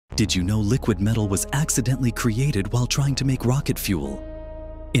Did you know liquid metal was accidentally created while trying to make rocket fuel?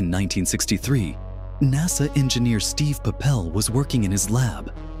 In 1963, NASA engineer Steve Papel was working in his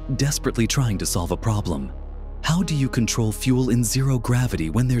lab, desperately trying to solve a problem. How do you control fuel in zero gravity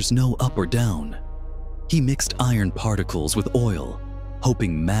when there's no up or down? He mixed iron particles with oil,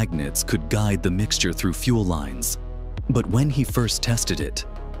 hoping magnets could guide the mixture through fuel lines. But when he first tested it,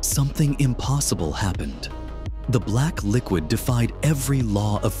 something impossible happened. The black liquid defied every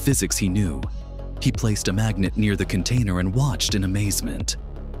law of physics he knew. He placed a magnet near the container and watched in amazement.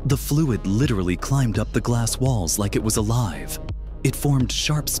 The fluid literally climbed up the glass walls like it was alive. It formed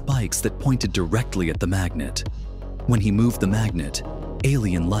sharp spikes that pointed directly at the magnet. When he moved the magnet,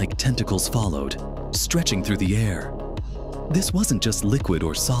 alien-like tentacles followed, stretching through the air. This wasn't just liquid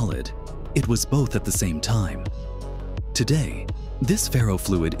or solid, it was both at the same time. Today, this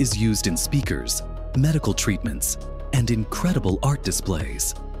ferrofluid is used in speakers, medical treatments, and incredible art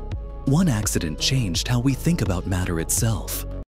displays. One accident changed how we think about matter itself.